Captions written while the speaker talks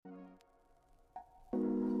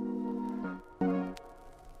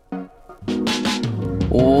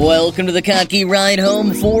Welcome to the Cocky Ride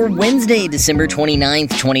Home for Wednesday, December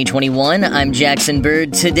 29th, 2021. I'm Jackson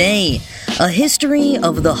Bird. Today, a history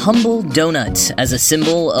of the humble donut as a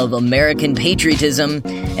symbol of American patriotism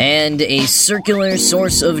and a circular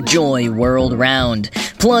source of joy world round.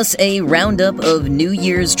 Plus, a roundup of New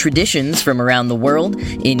Year's traditions from around the world,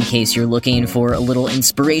 in case you're looking for a little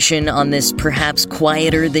inspiration on this perhaps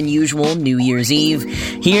quieter than usual New Year's Eve.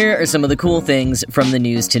 Here are some of the cool things from the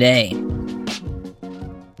news today.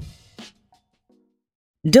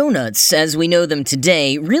 Donuts, as we know them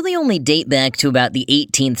today, really only date back to about the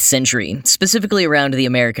 18th century, specifically around the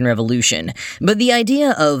American Revolution. But the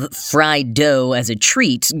idea of fried dough as a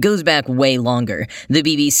treat goes back way longer. The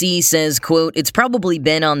BBC says, quote, "It's probably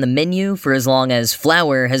been on the menu for as long as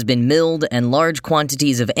flour has been milled and large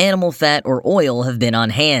quantities of animal fat or oil have been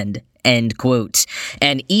on hand." End quote.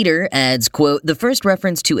 And Eater adds, quote, "The first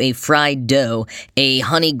reference to a fried dough, a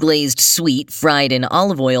honey-glazed sweet fried in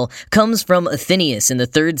olive oil, comes from Athenaeus in the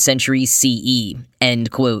 3rd century CE."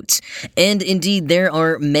 End quote. And indeed, there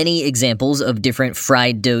are many examples of different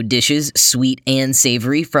fried dough dishes, sweet and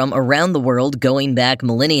savory, from around the world going back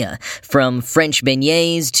millennia, from French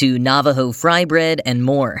beignets to Navajo fry bread and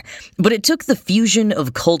more. But it took the fusion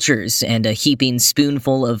of cultures and a heaping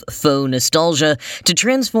spoonful of faux nostalgia to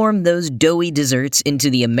transform those doughy desserts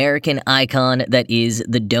into the American icon that is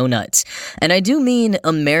the donut. And I do mean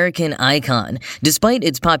American icon. Despite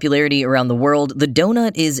its popularity around the world, the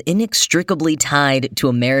donut is inextricably tied to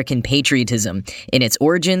American patriotism in its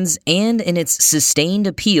origins and in its sustained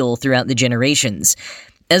appeal throughout the generations.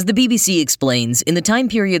 As the BBC explains, in the time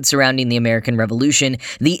period surrounding the American Revolution,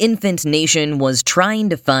 the infant nation was trying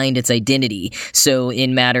to find its identity. So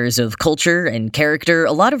in matters of culture and character,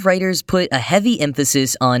 a lot of writers put a heavy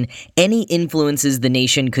emphasis on any influences the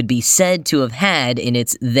nation could be said to have had in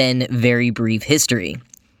its then very brief history.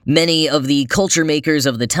 Many of the culture makers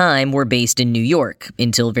of the time were based in New York,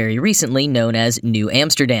 until very recently known as New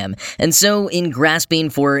Amsterdam, and so in grasping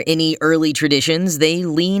for any early traditions, they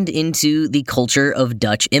leaned into the culture of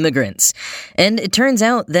Dutch immigrants. And it turns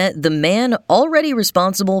out that the man already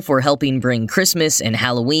responsible for helping bring Christmas and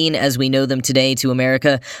Halloween as we know them today to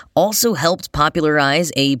America also helped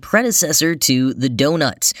popularize a predecessor to the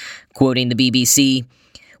donut. Quoting the BBC,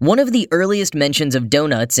 "One of the earliest mentions of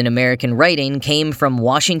donuts in American writing came from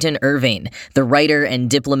Washington Irving, the writer and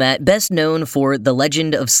diplomat best known for The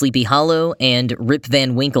Legend of Sleepy Hollow and Rip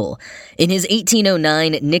Van Winkle. In his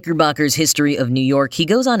 1809 Knickerbocker's History of New York, he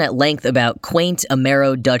goes on at length about quaint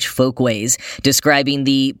Amero-Dutch folkways, describing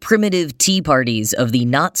the primitive tea parties of the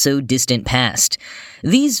not-so-distant past.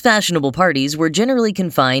 These fashionable parties were generally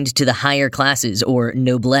confined to the higher classes, or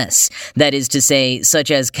noblesse, that is to say, such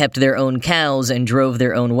as kept their own cows and drove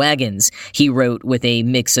their own wagons," he wrote with a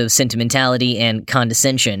mix of sentimentality and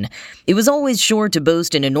condescension. "It was always sure to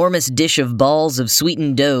boast an enormous dish of balls of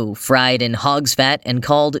sweetened dough, fried in hog's fat and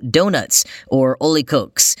called donuts, or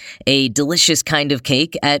oliekoeks, a delicious kind of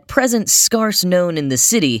cake at present scarce known in the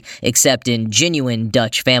city, except in genuine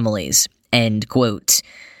Dutch families." End quote.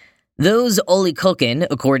 Those oliekoeken,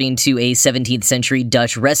 according to a 17th century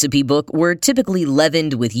Dutch recipe book, were typically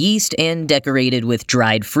leavened with yeast and decorated with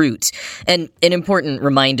dried fruit. And an important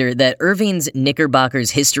reminder that Irving's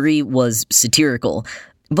Knickerbocker's history was satirical,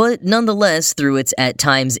 but nonetheless, through its at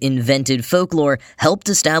times invented folklore, helped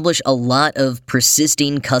establish a lot of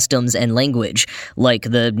persisting customs and language, like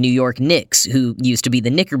the New York Knicks, who used to be the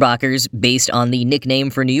Knickerbockers, based on the nickname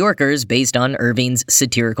for New Yorkers based on Irving's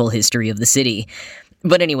satirical history of the city.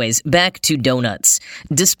 But anyways, back to donuts.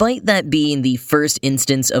 Despite that being the first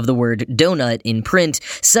instance of the word donut in print,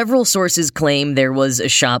 several sources claim there was a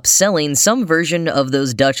shop selling some version of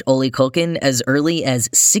those Dutch oliekoeken as early as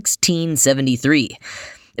 1673.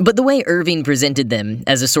 But the way Irving presented them,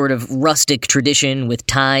 as a sort of rustic tradition with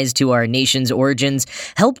ties to our nation's origins,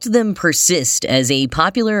 helped them persist as a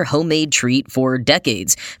popular homemade treat for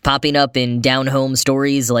decades, popping up in down-home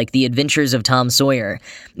stories like The Adventures of Tom Sawyer.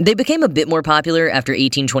 They became a bit more popular after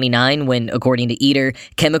 1829 when, according to Eater,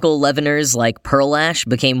 chemical leaveners like pearl ash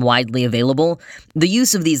became widely available. The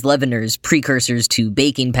use of these leaveners, precursors to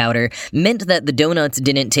baking powder, meant that the donuts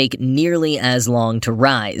didn't take nearly as long to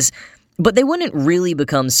rise. But they wouldn't really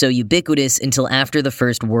become so ubiquitous until after the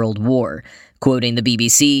First World War. Quoting the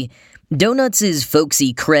BBC, "Donuts'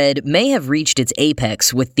 folksy cred may have reached its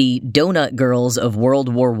apex with the Donut Girls of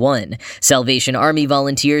World War I, Salvation Army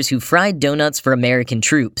volunteers who fried donuts for American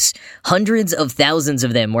troops. Hundreds of thousands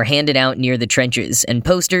of them were handed out near the trenches, and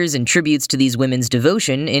posters and tributes to these women's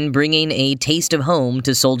devotion in bringing a taste of home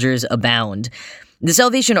to soldiers abound. The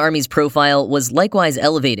Salvation Army's profile was likewise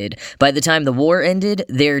elevated. By the time the war ended,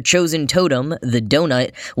 their chosen totem, the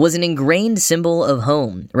donut, was an ingrained symbol of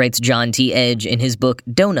home, writes John T. Edge in his book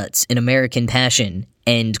Donuts, An American Passion.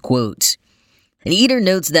 End quote. And Eater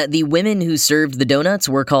notes that the women who served the donuts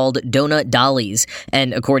were called donut dollies,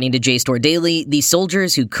 and according to JSTOR Daily, the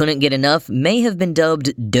soldiers who couldn't get enough may have been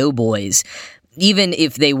dubbed doughboys. Even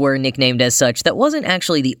if they were nicknamed as such, that wasn't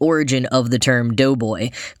actually the origin of the term doughboy.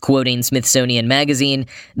 Quoting Smithsonian Magazine,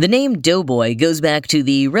 the name doughboy goes back to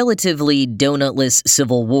the relatively donutless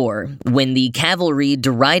Civil War, when the cavalry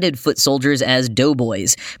derided foot soldiers as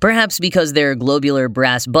doughboys, perhaps because their globular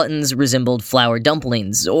brass buttons resembled flour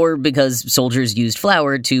dumplings, or because soldiers used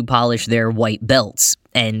flour to polish their white belts.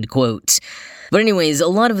 End quote. But anyways, a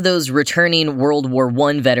lot of those returning World War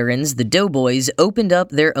I veterans, the doughboys, opened up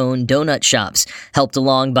their own donut shops, helped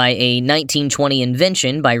along by a 1920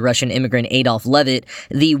 invention by Russian immigrant Adolf Levitt,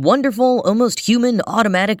 the wonderful, almost human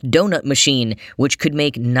automatic donut machine, which could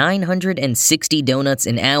make 960 donuts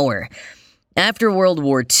an hour. After World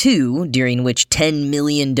War II, during which 10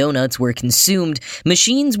 million donuts were consumed,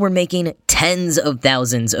 machines were making tens of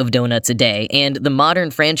thousands of donuts a day, and the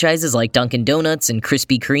modern franchises like Dunkin' Donuts and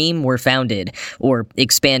Krispy Kreme were founded, or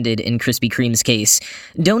expanded in Krispy Kreme's case.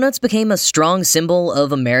 Donuts became a strong symbol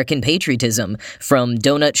of American patriotism, from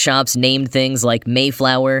donut shops named things like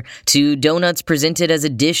Mayflower to donuts presented as a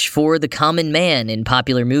dish for the common man in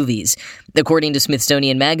popular movies. According to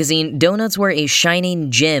Smithsonian Magazine, donuts were a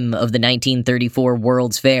shining gem of the 1934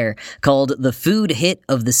 World's Fair, called the food hit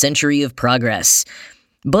of the century of progress.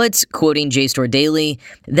 But, quoting JSTOR Daily,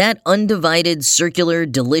 that undivided, circular,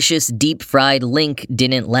 delicious, deep-fried link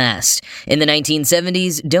didn't last. In the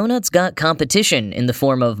 1970s, donuts got competition in the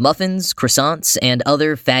form of muffins, croissants, and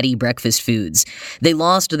other fatty breakfast foods. They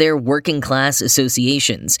lost their working-class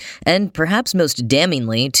associations, and perhaps most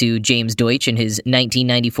damningly to James Deutsch in his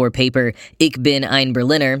 1994 paper Ich bin ein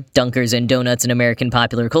Berliner, Dunkers and Donuts in American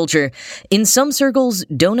Popular Culture, in some circles,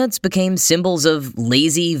 donuts became symbols of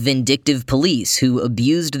lazy, vindictive police who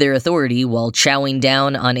abused their authority while chowing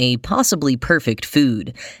down on a possibly perfect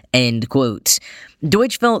food. End quote.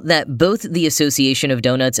 Deutsch felt that both the association of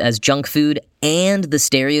donuts as junk food and the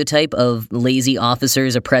stereotype of lazy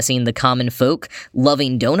officers oppressing the common folk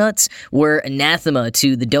loving donuts were anathema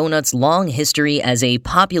to the donut's long history as a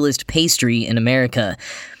populist pastry in America.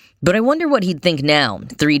 But I wonder what he'd think now,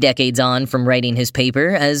 3 decades on from writing his paper,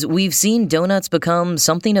 as we've seen donuts become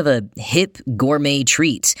something of a hip, gourmet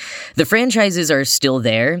treat. The franchises are still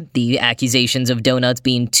there, the accusations of donuts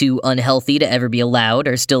being too unhealthy to ever be allowed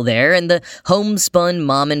are still there, and the homespun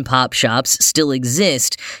mom-and-pop shops still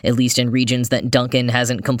exist, at least in regions that Dunkin'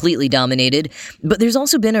 hasn't completely dominated. But there's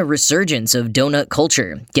also been a resurgence of donut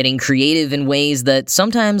culture, getting creative in ways that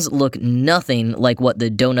sometimes look nothing like what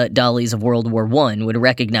the donut dollies of World War I would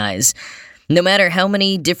recognize. No matter how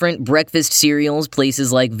many different breakfast cereals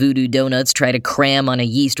places like Voodoo Donuts try to cram on a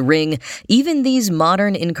yeast ring, even these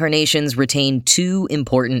modern incarnations retain 2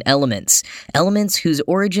 important elements whose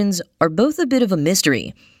origins are both a bit of a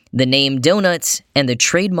mystery: the name donuts and the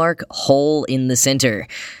trademark hole in the center.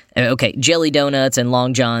 Okay, jelly donuts and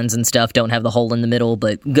Long Johns and stuff don't have the hole in the middle,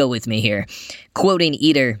 but go with me here. Quoting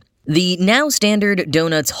Eater, the now standard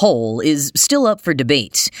donut's hole is still up for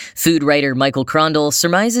debate. Food writer Michael Crondall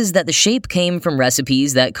surmises that the shape came from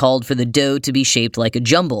recipes that called for the dough to be shaped like a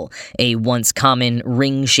jumble, a once common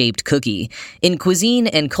ring-shaped cookie. In Cuisine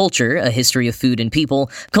and Culture, A History of Food and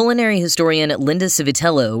People, culinary historian Linda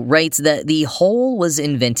Civitello writes that the hole was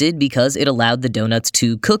invented because it allowed the donuts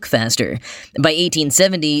to cook faster. By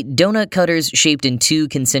 1870, donut cutters shaped in 2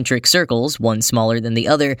 concentric circles, one smaller than the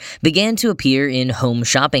other, began to appear in home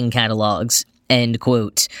shopping catalogs. End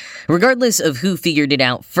quote. Regardless of who figured it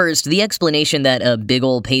out first, the explanation that a big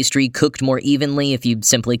ol' pastry cooked more evenly if you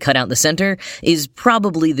simply cut out the center is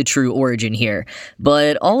probably the true origin here.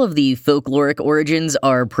 But all of the folkloric origins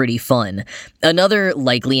are pretty fun. Another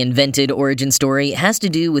likely invented origin story has to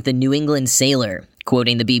do with a New England sailor.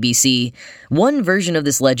 Quoting the BBC, one version of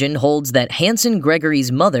this legend holds that Hanson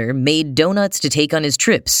Gregory's mother made donuts to take on his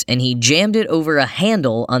trips, and he jammed it over a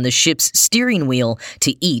handle on the ship's steering wheel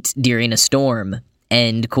to eat during a storm.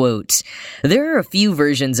 End quote. There are a few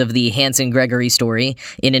versions of the Hanson Gregory story.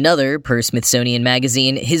 In another, per Smithsonian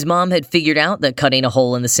Magazine, his mom had figured out that cutting a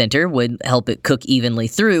hole in the center would help it cook evenly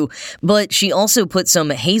through, but she also put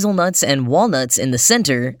some hazelnuts and walnuts in the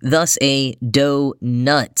center, thus a dough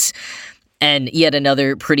nut. And yet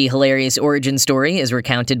another pretty hilarious origin story is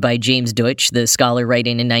recounted by James Deutsch, the scholar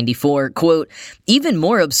writing in 94, quote, "Even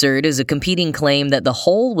more absurd is a competing claim that the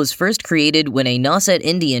hole was first created when a Nauset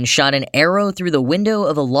Indian shot an arrow through the window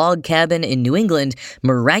of a log cabin in New England,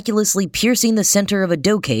 miraculously piercing the center of a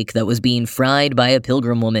dough cake that was being fried by a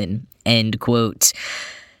pilgrim woman." End quote.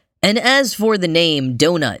 And as for the name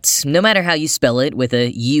donuts, no matter how you spell it, with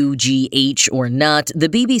a U-G-H or not, the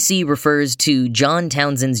BBC refers to John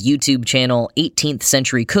Townsend's YouTube channel 18th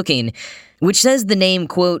Century Cooking, which says the name,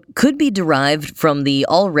 quote, "could be derived from the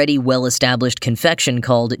already well-established confection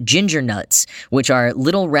called ginger nuts, which are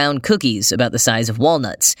little round cookies about the size of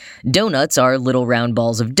walnuts. Donuts are little round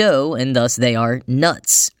balls of dough, and thus they are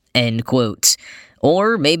nuts." End quote.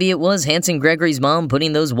 Or maybe it was Hanson Gregory's mom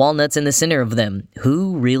putting those walnuts in the center of them.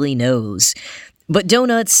 Who really knows? But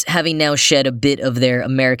donuts, having now shed a bit of their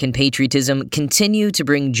American patriotism, continue to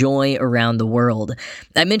bring joy around the world.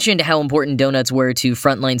 I mentioned how important donuts were to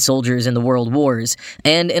frontline soldiers in the world wars,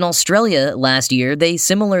 and in Australia last year, they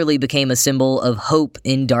similarly became a symbol of hope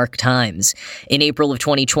in dark times. In April of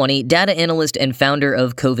 2020, data analyst and founder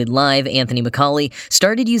of COVID Live, Anthony McCauley,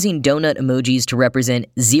 started using donut emojis to represent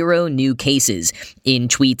 0 new cases in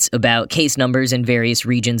tweets about case numbers in various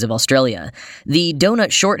regions of Australia. The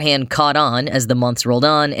donut shorthand caught on as the months rolled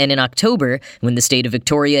on, and in October, when the state of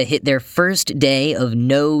Victoria hit their first day of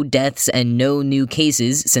no deaths and no new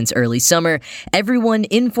cases since early summer, everyone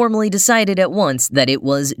informally decided at once that it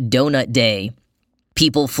was Donut Day.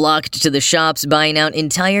 People flocked to the shops, buying out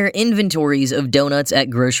entire inventories of donuts at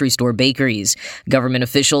grocery store bakeries. Government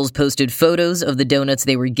officials posted photos of the donuts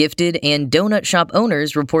they were gifted, and donut shop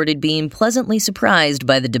owners reported being pleasantly surprised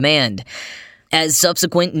by the demand. As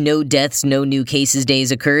subsequent no deaths, no new cases days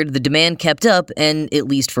occurred, the demand kept up, and at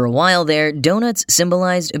least for a while there, donuts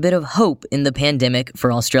symbolized a bit of hope in the pandemic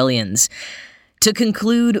for Australians. To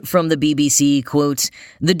conclude from the BBC, quote,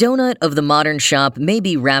 "The donut of the modern shop may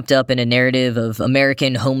be wrapped up in a narrative of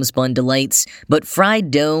American homespun delights, but fried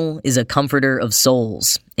dough is a comforter of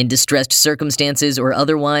souls, in distressed circumstances or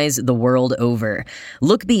otherwise the world over.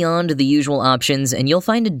 Look beyond the usual options and you'll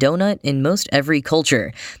find a donut in most every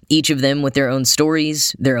culture, each of them with their own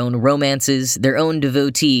stories, their own romances, their own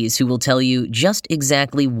devotees who will tell you just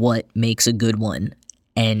exactly what makes a good one."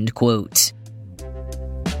 End quote.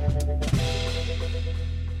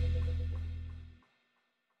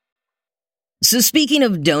 So speaking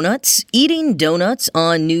of donuts, eating donuts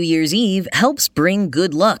on New Year's Eve helps bring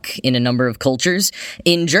good luck in a number of cultures.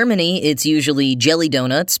 In Germany, it's usually jelly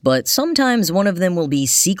donuts, but sometimes one of them will be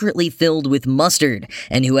secretly filled with mustard,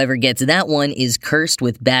 and whoever gets that one is cursed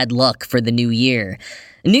with bad luck for the new year.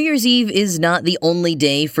 New Year's Eve is not the only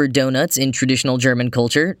day for donuts in traditional German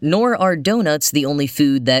culture, nor are donuts the only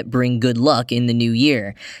food that bring good luck in the new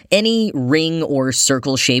year. Any ring or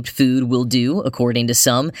circle-shaped food will do, according to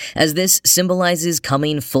some, as this symbolizes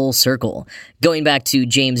coming full circle. Going back to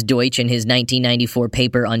James Deutsch in his 1994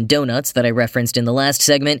 paper on donuts that I referenced in the last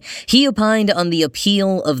segment, he opined on the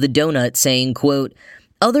appeal of the donut, saying, quote,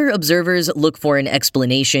 "Other observers look for an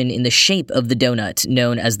explanation in the shape of the donut,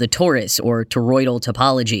 known as the torus or toroidal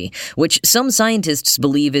topology, which some scientists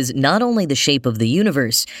believe is not only the shape of the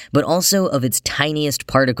universe, but also of its tiniest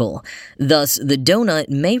particle. Thus, the donut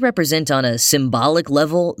may represent on a symbolic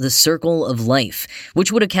level the circle of life,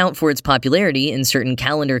 which would account for its popularity in certain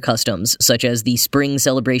calendar customs, such as the spring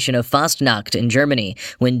celebration of Fastnacht in Germany,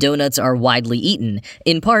 when donuts are widely eaten,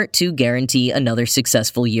 in part to guarantee another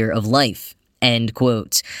successful year of life." End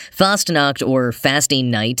quote. Fastnacht, or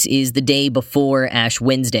fasting night, is the day before Ash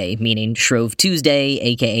Wednesday, meaning Shrove Tuesday,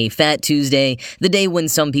 aka Fat Tuesday, the day when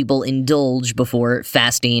some people indulge before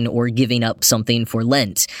fasting or giving up something for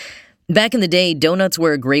Lent. Back in the day, donuts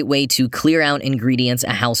were a great way to clear out ingredients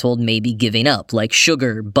a household may be giving up, like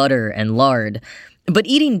sugar, butter, and lard. But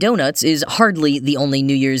eating donuts is hardly the only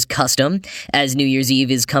New Year's custom, as New Year's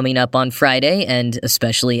Eve is coming up on Friday, and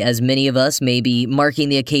especially as many of us may be marking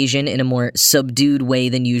the occasion in a more subdued way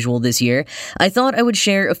than usual this year, I thought I would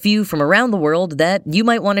share a few from around the world that you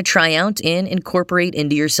might want to try out and incorporate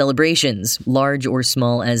into your celebrations, large or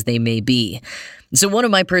small as they may be. So one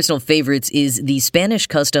of my personal favorites is the Spanish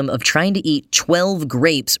custom of trying to eat 12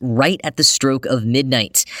 grapes right at the stroke of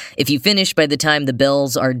midnight. If you finish by the time the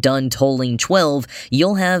bells are done tolling 12,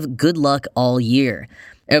 you'll have good luck all year.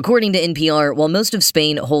 According to NPR, while most of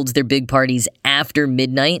Spain holds their big parties after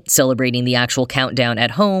midnight, celebrating the actual countdown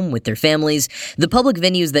at home with their families, the public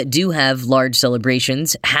venues that do have large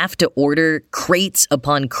celebrations have to order crates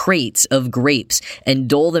upon crates of grapes and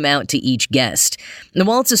dole them out to each guest. And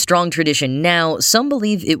while it's a strong tradition now, some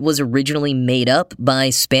believe it was originally made up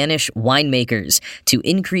by Spanish winemakers to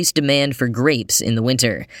increase demand for grapes in the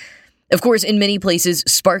winter. Of course, in many places,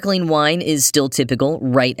 sparkling wine is still typical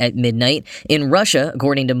right at midnight. In Russia,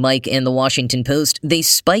 according to Mike and the Washington Post, they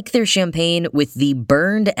spike their champagne with the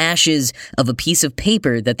burned ashes of a piece of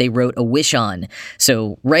paper that they wrote a wish on.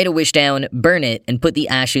 So write a wish down, burn it, and put the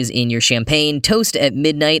ashes in your champagne, toast at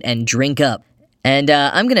midnight, and drink up. And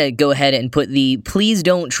I'm going to go ahead and put the please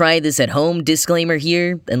don't try this at home disclaimer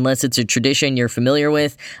here, unless it's a tradition you're familiar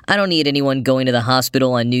with. I don't need anyone going to the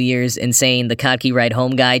hospital on New Year's and saying the Kotke Ride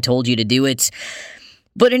Home guy told you to do it.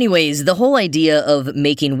 But anyways, the whole idea of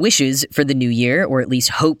making wishes for the new year, or at least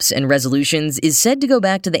hopes and resolutions, is said to go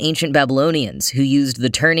back to the ancient Babylonians, who used the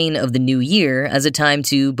turning of the new year as a time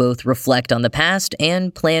to both reflect on the past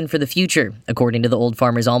and plan for the future, according to the Old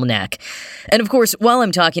Farmer's Almanac. And of course, while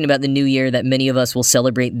I'm talking about the new year that many of us will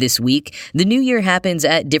celebrate this week, the new year happens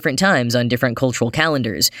at different times on different cultural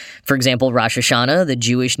calendars. For example, Rosh Hashanah, the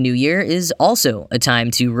Jewish New Year, is also a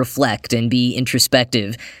time to reflect and be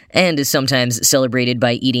introspective, and is sometimes celebrated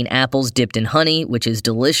by eating apples dipped in honey, which is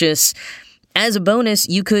delicious. As a bonus,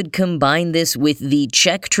 you could combine this with the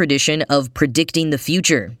Czech tradition of predicting the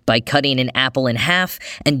future by cutting an apple in half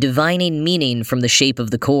and divining meaning from the shape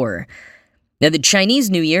of the core. Now, the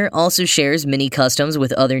Chinese New Year also shares many customs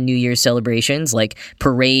with other New Year celebrations like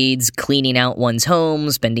parades, cleaning out one's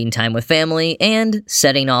home, spending time with family, and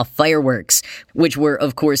setting off fireworks, which were,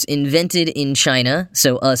 of course, invented in China,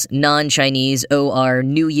 so us non-Chinese owe our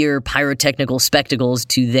New Year pyrotechnical spectacles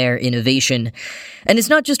to their innovation. And it's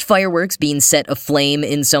not just fireworks being set aflame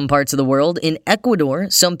in some parts of the world. In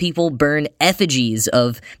Ecuador, some people burn effigies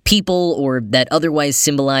of people or that otherwise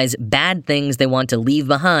symbolize bad things they want to leave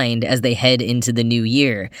behind as they head into the new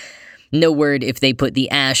year. No word if they put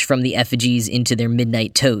the ash from the effigies into their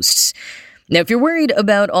midnight toasts. Now, if you're worried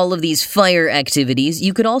about all of these fire activities,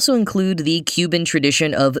 you could also include the Cuban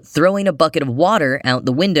tradition of throwing a bucket of water out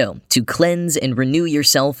the window to cleanse and renew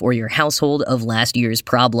yourself or your household of last year's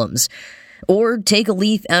problems. Or take a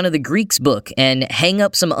leaf out of the Greek's book and hang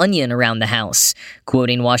up some onion around the house.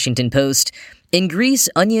 Quoting Washington Post, in Greece,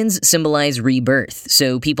 onions symbolize rebirth,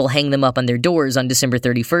 so people hang them up on their doors on December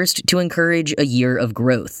 31st to encourage a year of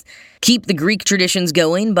growth. Keep the Greek traditions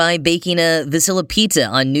going by baking a Vasilipita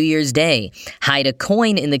on New Year's Day. Hide a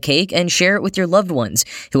coin in the cake and share it with your loved ones.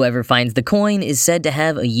 Whoever finds the coin is said to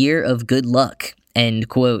have a year of good luck. End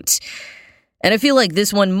quote. And I feel like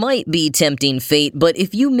this one might be tempting fate, but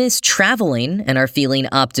if you miss traveling and are feeling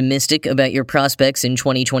optimistic about your prospects in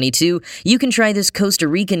 2022, you can try this Costa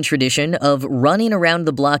Rican tradition of running around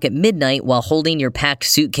the block at midnight while holding your packed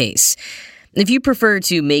suitcase. If you prefer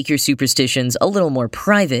to make your superstitions a little more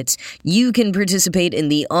private, you can participate in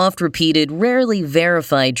the oft-repeated, rarely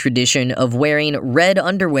verified tradition of wearing red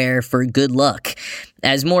underwear for good luck.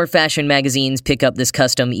 As more fashion magazines pick up this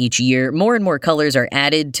custom each year, more and more colors are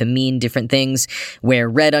added to mean different things. Wear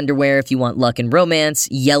red underwear if you want luck and romance,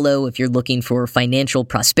 yellow if you're looking for financial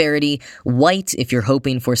prosperity, white if you're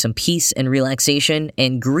hoping for some peace and relaxation,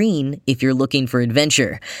 and green if you're looking for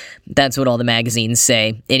adventure. That's what all the magazines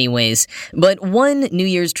say, anyways. But one New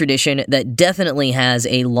Year's tradition that definitely has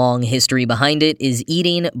a long history behind it is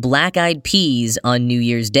eating black-eyed peas on New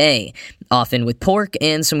Year's Day, often with pork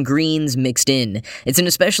and some greens mixed in. It's an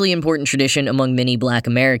especially important tradition among many Black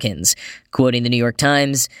Americans. Quoting the New York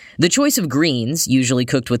Times, the choice of greens, usually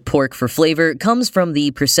cooked with pork for flavor, comes from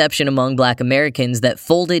the perception among Black Americans that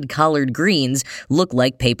folded collard greens look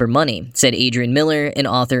like paper money, said Adrian Miller, an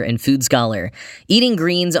author and food scholar. Eating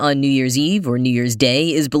greens on New Year's Eve or New Year's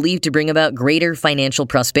Day is believed to bring about greater financial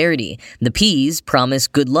prosperity. The peas promise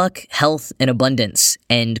good luck, health, and abundance.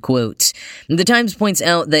 End quote. The Times points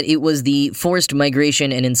out that it was the forced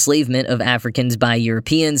migration and enslavement of Africans by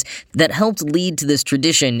Europeans that helped lead to this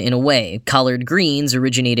tradition in a way. Collard greens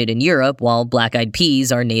originated in Europe, while black-eyed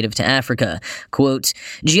peas are native to Africa. Quote,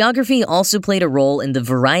 geography also played a role in the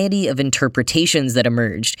variety of interpretations that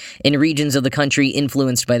emerged. In regions of the country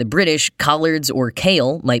influenced by the British, collards or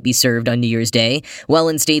kale might be served on New Year's Day, while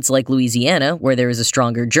in states like Louisiana, where there is a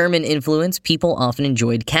stronger German influence, people often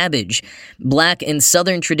enjoyed cabbage. Black and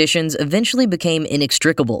Southern traditions eventually became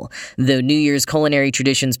inextricable. Though New Year's culinary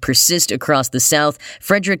traditions persist across the South,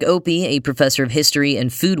 Frederick Opie, a professor of history and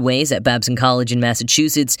foodways at Babson College in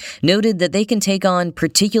Massachusetts, noted that they can take on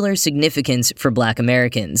particular significance for Black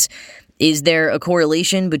Americans. Is there a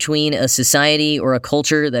correlation between a society or a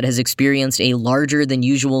culture that has experienced a larger than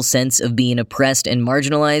usual sense of being oppressed and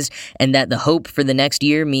marginalized, and that the hope for the next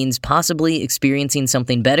year means possibly experiencing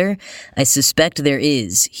something better? I suspect there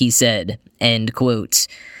is, he said. End quote.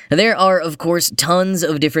 There are, of course, tons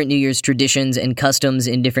of different New Year's traditions and customs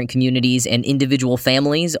in different communities and individual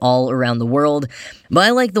families all around the world, but I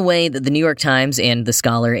like the way that the New York Times and the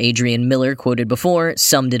scholar Adrian Miller quoted before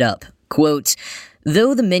summed it up. Quote,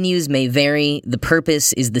 "Though the menus may vary, the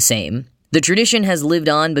purpose is the same. The tradition has lived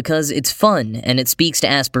on because it's fun and it speaks to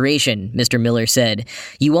aspiration," Mr. Miller said.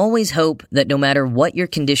 "You always hope that no matter what your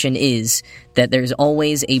condition is, that there's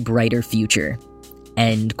always a brighter future."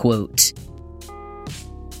 End quote.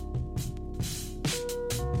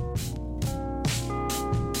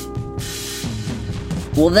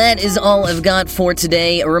 Well, that is all I've got for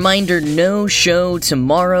today. A reminder, no show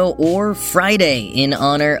tomorrow or Friday in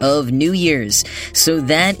honor of New Year's. So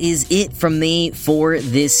that is it from me for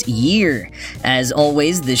this year. As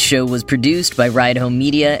always, this show was produced by Ride Home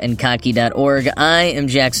Media and Kottke.org. I am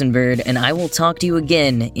Jackson Bird, and I will talk to you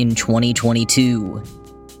again in 2022.